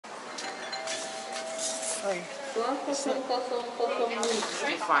5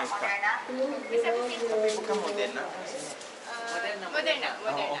 kah? Bukan Moderna? Moderna.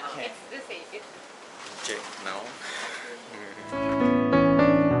 Oh, okay. It's the same. Check now.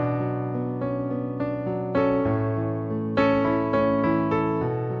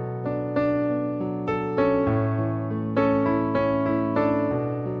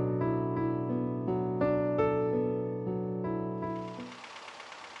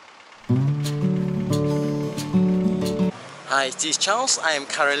 Hi, this is Charles. I am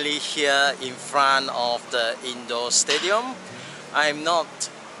currently here in front of the indoor stadium. I'm not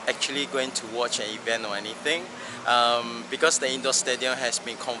actually going to watch an event or anything because the indoor stadium has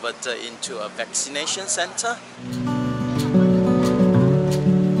been converted into a vaccination center.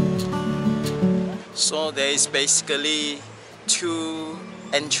 So there is basically two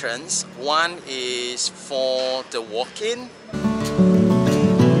entrances. One is for the walk-in.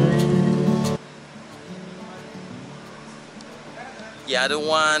 The other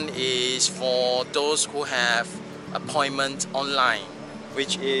one is for those who have appointment online,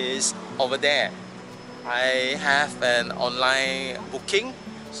 which is over there. I have an online booking,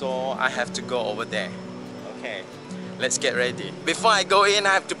 so I have to go over there. Okay, let's get ready. Before I go in,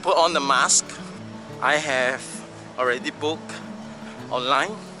 I have to put on the mask. I have already booked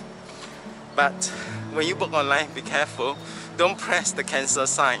online, but when you book online, be careful. Don't press the cancel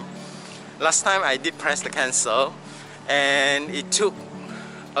sign. Last time I did press the cancel, and it took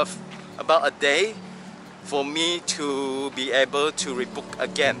about a day for me to be able to rebook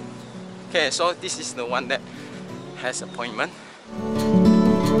again. Okay, so this is the one that has appointment.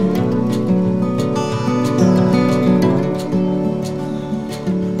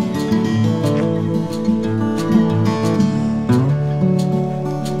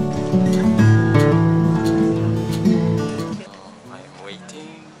 I'm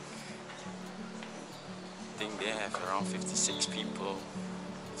waiting. I think they have around 56 people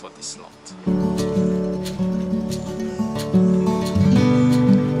for this slot.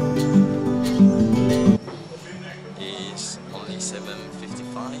 It's only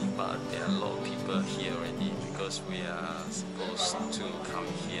 7:55, but there are a lot of people here already because we are supposed to come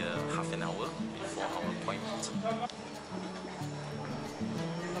here half an hour before our appointment.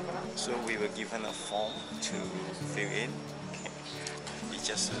 So we were given a form to fill in. It's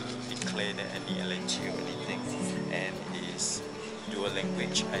just to declare that any allergy or anything, and it's dual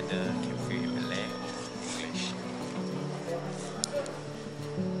language, either can fill in Malay or English.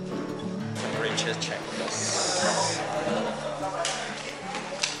 Temperature check.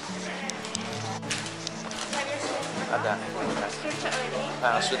 Ada.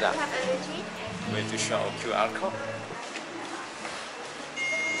 Sudah. We have to show our QR code.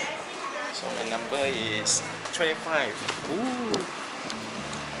 So my number is 25. Ooh.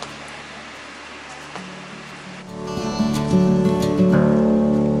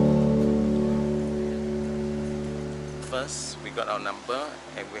 First, we got our number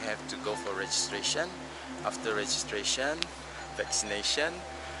and we have to go for registration. After registration, vaccination,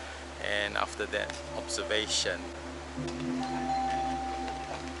 and after that, observation.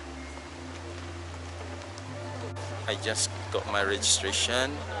 I just got my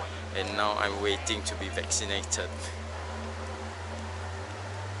registration and now I'm waiting to be vaccinated.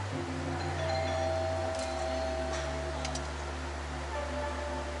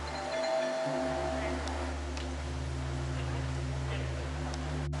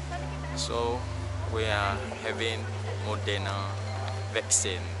 So we are having Moderna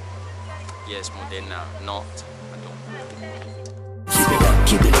vaccine. Yes, Moderna, not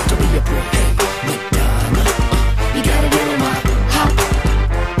Keep it up to be a pro. Hey, Madonna, you gotta get on my hop.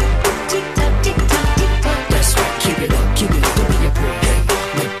 Tick tock, tick tock, tick tock. That's right. Keep it up to be a pro. Hey,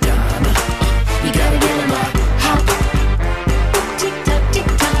 Madonna, you gotta get on my hop. Tick tock, tick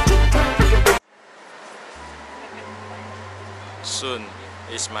tock, tick tock. soon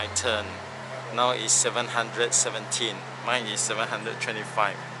is my turn. Now it's 717. Mine is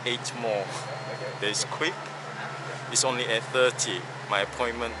 725. 8 more. That's quick. It's only 8:30. My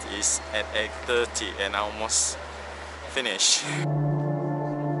appointment is at 8:30 and I almost finished.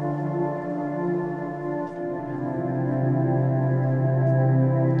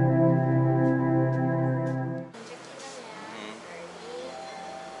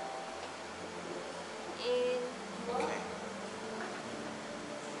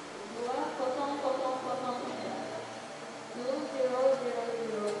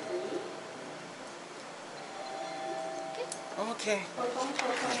 Okay.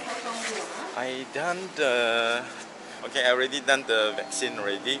 I already done the vaccine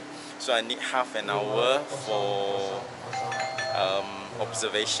already, so I need half an hour for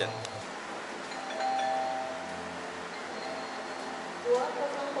observation.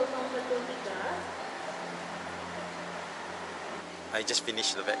 I just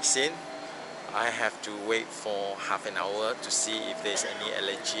finished the vaccine. I have to wait for half an hour to see if there's any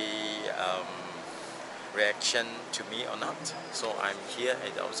allergy reaction to me or not. So I'm here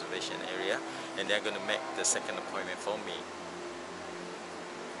at the observation area and they're going to make the second appointment for me.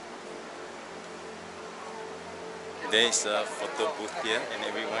 There is a photo booth here and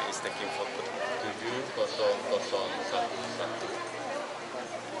everyone is taking photo.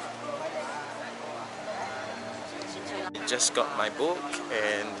 I just got my book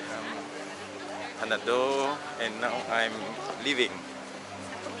and Panadol and now I'm leaving.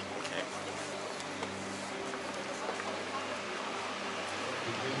 Okay.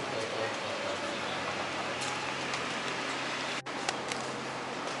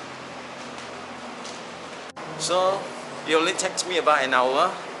 So it only takes me about an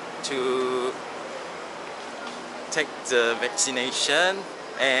hour to take the vaccination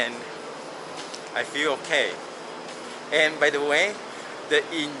and I feel okay. And by the way, the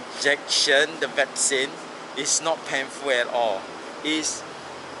injection, the vaccine is not painful at all. Is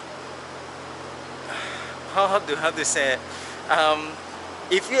how to say it?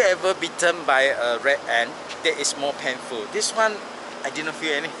 If you ever bitten by a red ant, that is more painful. This one, I didn't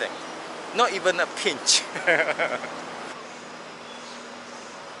feel anything, not even a pinch.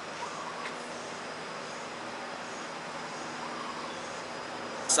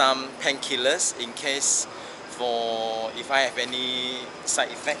 Some painkillers in case if I have any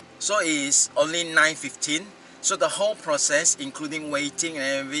side effect. So it's only 9:15. So the whole process, including waiting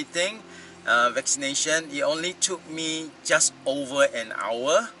and everything, vaccination, it only took me just over an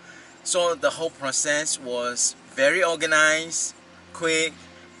hour. So the whole process was very organized, quick,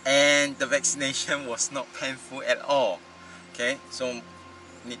 and the vaccination was not painful at all. Okay, so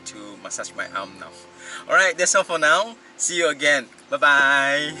need to massage my arm now. Alright, that's all for now. See you again. Bye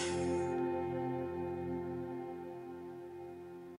bye.